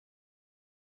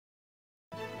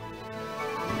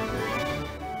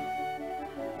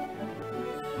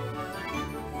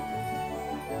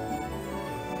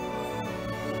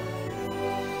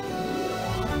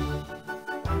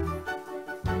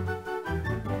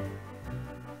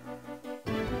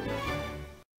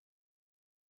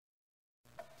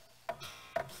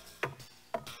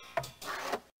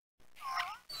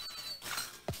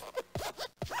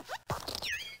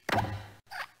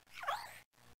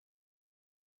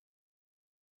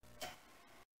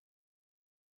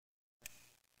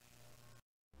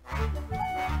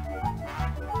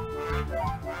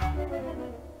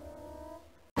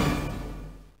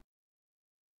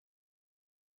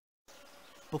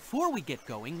Before we get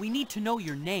going, we need to know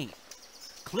your name.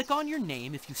 Click on your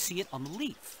name if you see it on the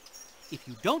leaf. If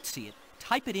you don't see it,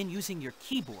 type it in using your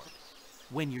keyboard.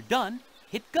 When you're done,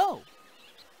 hit go.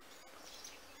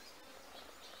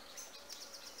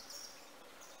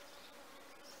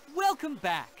 Welcome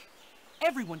back.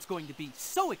 Everyone's going to be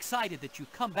so excited that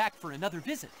you've come back for another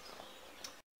visit.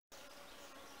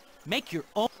 Make your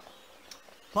own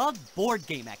bug board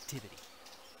game activity.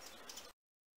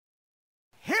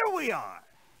 Here we are!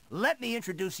 Let me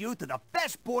introduce you to the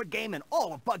best board game in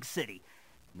all of Bug City.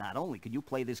 Not only can you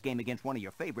play this game against one of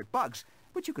your favorite bugs,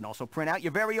 but you can also print out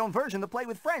your very own version to play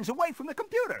with friends away from the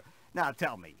computer. Now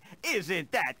tell me,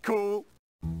 isn't that cool?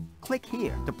 Click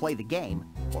here to play the game,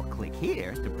 or click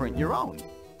here to print your own.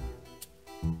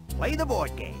 Play the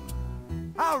board game.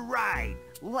 All right,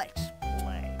 let's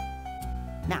play.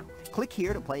 Now, click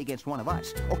here to play against one of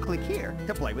us, or click here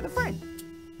to play with a friend.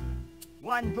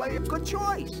 One player, good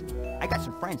choice. I got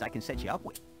some friends I can set you up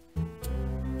with.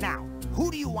 Now,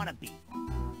 who do you want to be?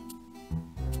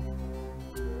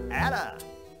 Ada,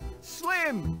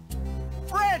 Slim,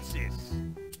 Francis.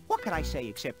 What can I say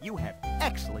except you have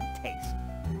excellent taste?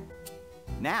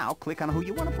 Now, click on who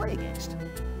you want to play against.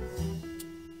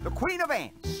 The Queen of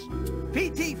Ants,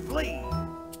 P.T. Flik,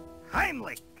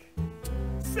 Heimlich.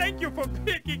 Thank you for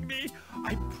picking me.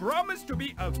 I promise to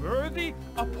be a worthy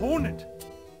opponent.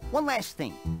 One last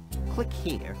thing. Click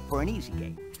here for an easy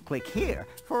game. Click here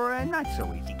for a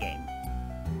not-so-easy game.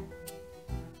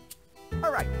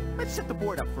 All right, let's set the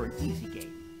board up for an easy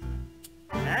game.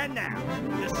 And now,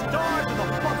 the stars of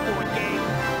the bug board game,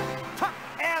 tuck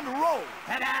and roll.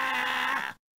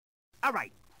 Ta-da! All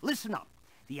right, listen up.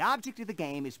 The object of the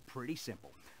game is pretty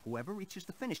simple. Whoever reaches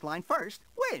the finish line first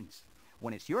wins.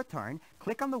 When it's your turn,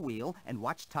 click on the wheel and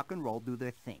watch Tuck and Roll do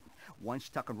their thing. Once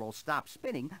Tuck and Roll stops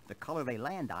spinning, the color they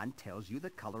land on tells you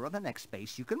the color of the next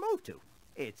space you can move to.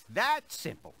 It's that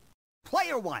simple.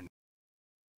 Player one.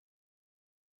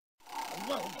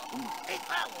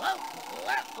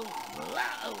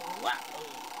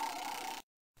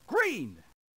 Green.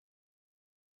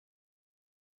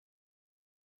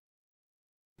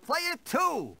 Player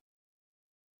two.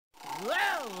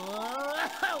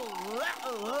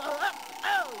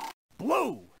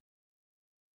 Blue.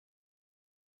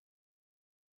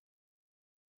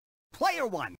 Player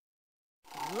one.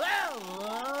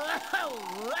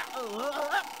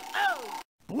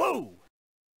 Blue.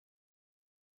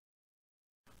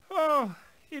 Oh,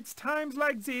 it's times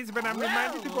like these when I'm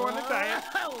reminded to go on a diet.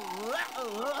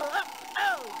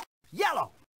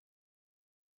 Yellow.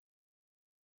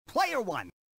 Player one.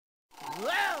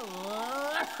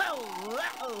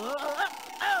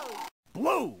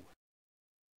 Blue.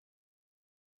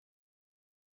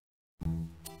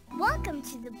 Welcome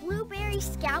to the Blueberry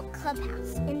Scout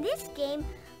Clubhouse. In this game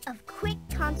of quick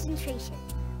concentration,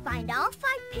 find all 5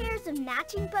 pairs of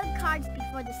matching bug cards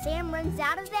before the sand runs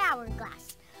out of the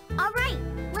hourglass. All right,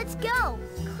 let's go.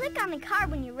 Click on the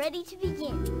card when you're ready to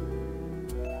begin.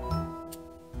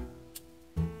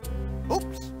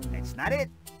 Oops, that's not it.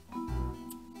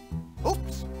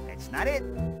 Oops, that's not it.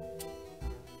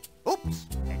 Oops,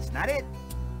 that's not it.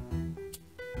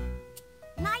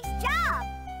 Nice job!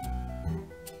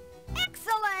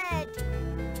 Excellent!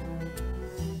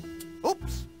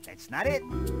 Oops, that's not it.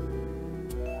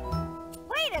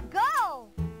 Way to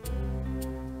go!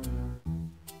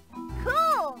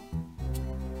 Cool!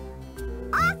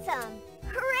 Awesome!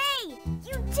 Hooray!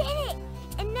 You did it!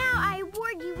 And now I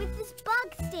award you with this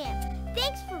bug stamp.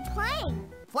 Thanks for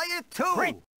playing. Player two.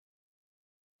 Great.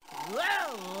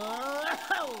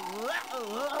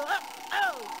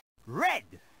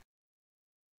 Red.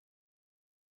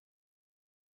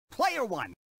 Player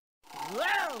one.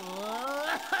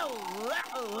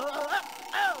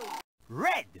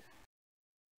 Red.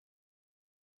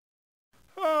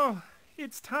 Oh,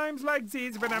 it's times like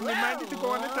these when I'm reminded to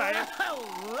go on a diet.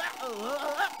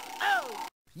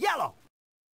 Yellow.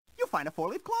 You find a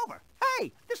 4-leaf clover.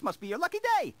 Hey, this must be your lucky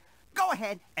day. Go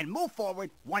ahead and move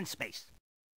forward 1 space.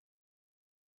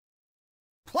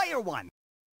 Player one.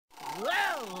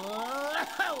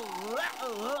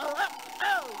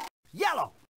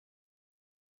 Yellow.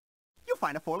 You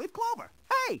find a 4-leaf clover.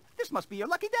 Hey, this must be your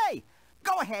lucky day.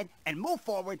 Go ahead and move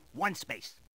forward 1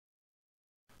 space.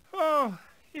 Oh,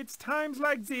 it's times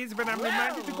like these when I'm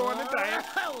reminded to go on a diet.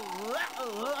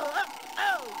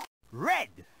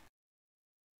 Red.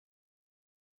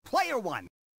 Player one.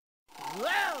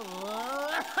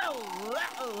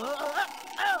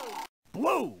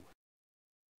 Blue.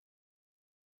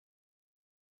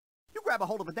 You grab a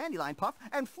hold of a dandelion puff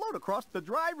and float across the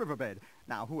dry riverbed.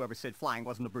 Now, whoever said flying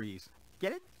wasn't a breeze.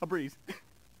 Get it? A breeze.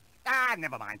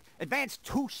 Never mind. Advance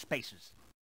 2 spaces.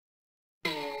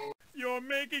 You're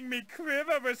making me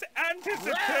quiver with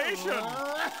anticipation.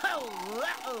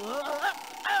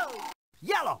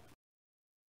 Yellow.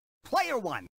 Player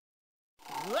 1.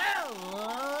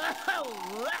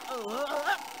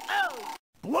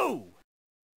 Blue.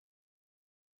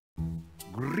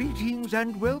 Greetings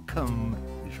and welcome.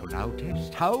 We shall now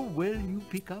test how well you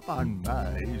pick up on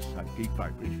my psychic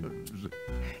vibrations.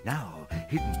 Now,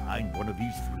 hidden behind one of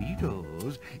these 3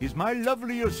 doors is my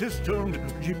lovely assistant,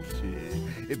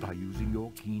 Gypsy. By using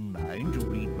your keen mind to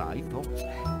read my thoughts,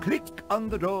 click on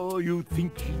the door you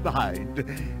think she's behind.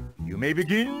 You may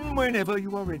begin whenever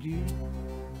you are ready.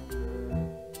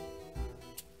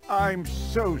 I'm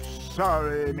so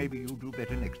sorry. Maybe you'll do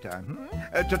better next time.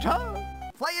 Ta-ta!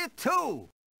 Player 2.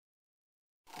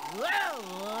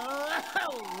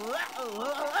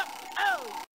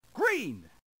 Green.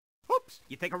 Oops,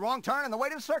 you take a wrong turn on the way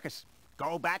to the circus.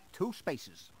 Go back 2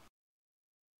 spaces.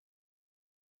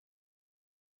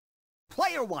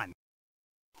 Player 1.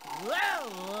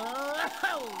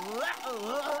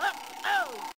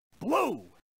 Blue.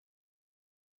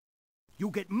 You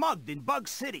get mugged in Bug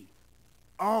City.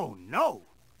 Oh no!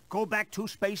 Go back 2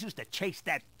 spaces to chase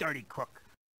that dirty crook.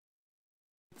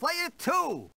 Player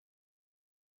 2.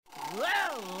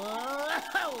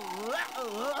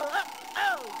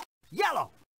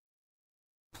 Yellow.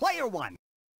 Player 1.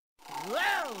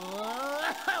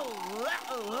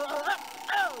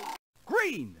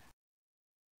 Green.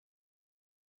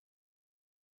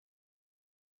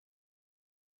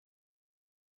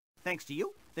 Thanks to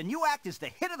you, the new act is the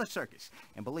hit of the circus.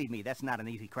 And believe me, that's not an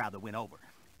easy crowd to win over.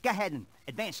 Go ahead and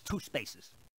advance 2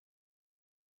 spaces.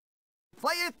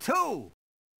 Player 2.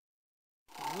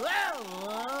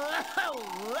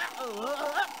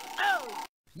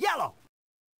 Yellow.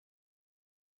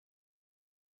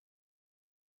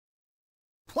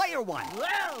 Player 1.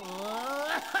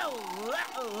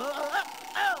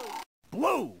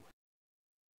 Blue.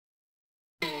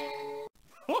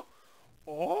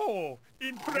 Oh,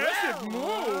 impressive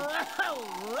move.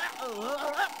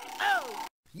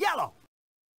 Yellow.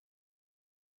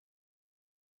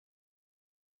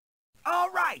 All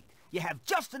right. You have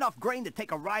just enough grain to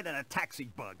take a ride on a taxi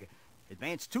bug.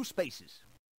 Advance 2 spaces.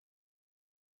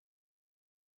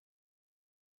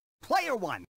 Player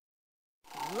 1.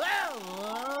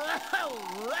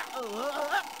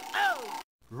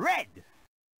 Red.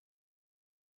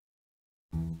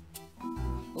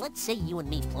 Let's say you and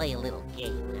me play a little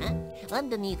game, huh?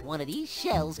 Underneath one of these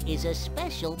shells is a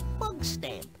special bug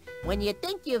stamp. When you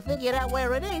think you figured out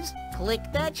where it is, click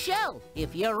that shell.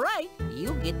 If you're right,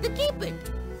 you get to keep it.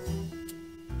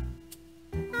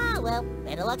 Ah, well,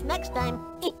 better luck next time.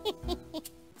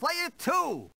 Player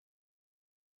 2.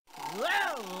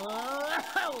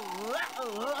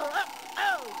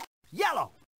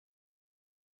 Yellow.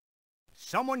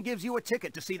 Someone gives you a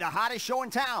ticket to see the hottest show in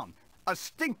town. A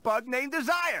stink bug named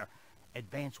Desire.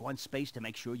 Advance 1 space to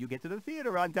make sure you get to the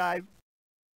theater on time.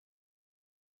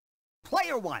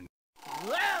 Player 1.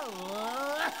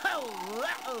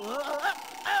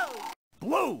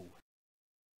 Blue.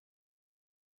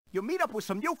 You meet up with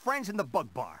some new friends in the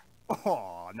bug bar.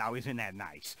 Oh, now isn't that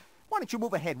nice? Why don't you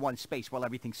move ahead 1 space while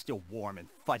everything's still warm and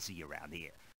fuzzy around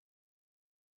here?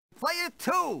 Player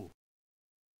 2.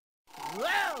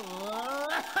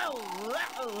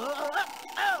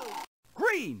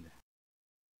 Green.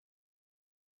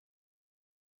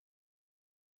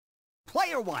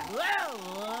 Player 1.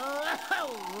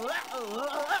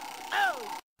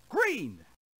 Green.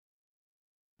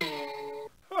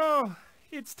 Oh,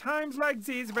 it's times like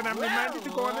these when I'm reminded to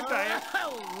go on a diet.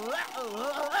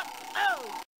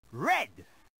 Red.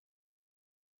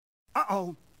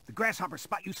 Uh-oh. The grasshoppers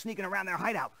spot you sneaking around their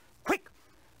hideout. Quick!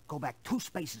 Go back 2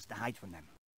 spaces to hide from them.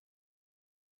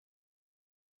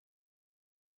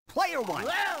 Player 1.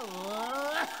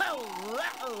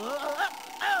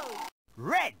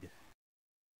 Red.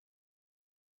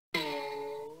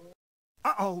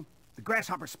 Uh-oh. The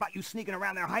grasshoppers spot you sneaking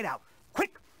around their hideout.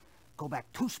 Quick! Go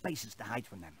back 2 spaces to hide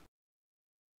from them.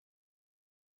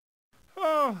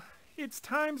 Oh, it's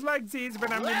times like these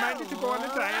when I'm reminded to go on a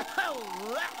diet.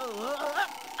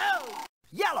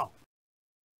 Yellow.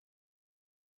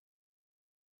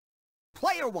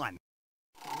 Player 1.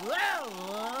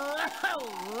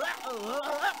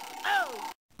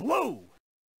 Blue.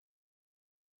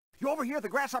 You overhear the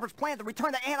grasshoppers plan to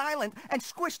return to Ant Island and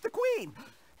squish the queen.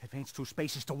 Advance 2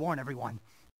 spaces to warn everyone.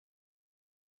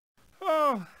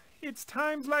 Oh, it's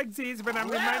times like these when I'm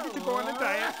reminded to go on a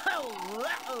diet.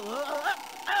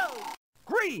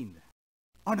 Green.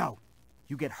 Oh no,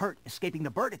 you get hurt escaping the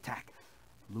bird attack.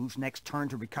 Lose next turn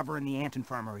to recover in the ant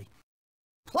infirmary.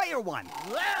 Player 1.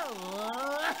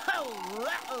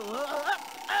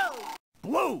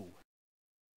 Blue.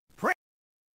 Print.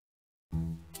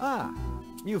 Ah,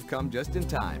 you've come just in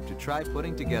time to try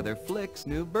putting together Flik's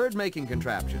new bird-making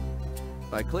contraption.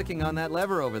 By clicking on that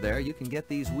lever over there, you can get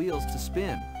these wheels to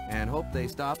spin and hope they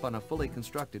stop on a fully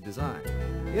constructed design.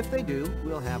 If they do,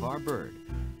 we'll have our bird.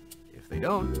 If they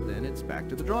don't, then it's back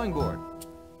to the drawing board.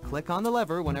 Click on the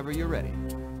lever whenever you're ready.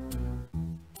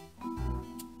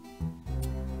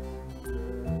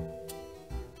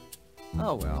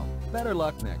 Oh well, better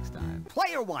luck next time.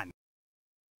 Player 1.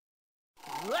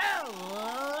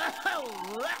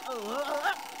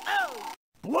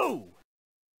 Blue.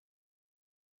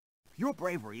 Your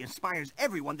bravery inspires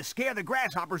everyone to scare the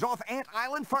grasshoppers off Ant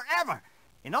Island forever.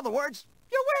 In other words,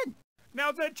 you win.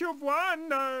 Now that you've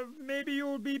won, maybe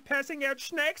you'll be passing out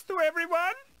snacks to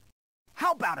everyone?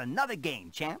 How about another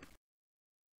game, champ?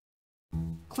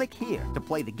 Click here to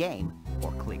play the game,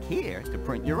 or click here to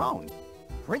print your own.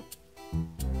 Print.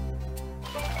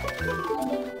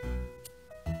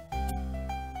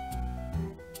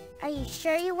 Are you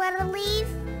sure you want to leave?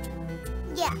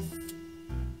 Yes.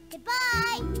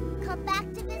 Goodbye. Come back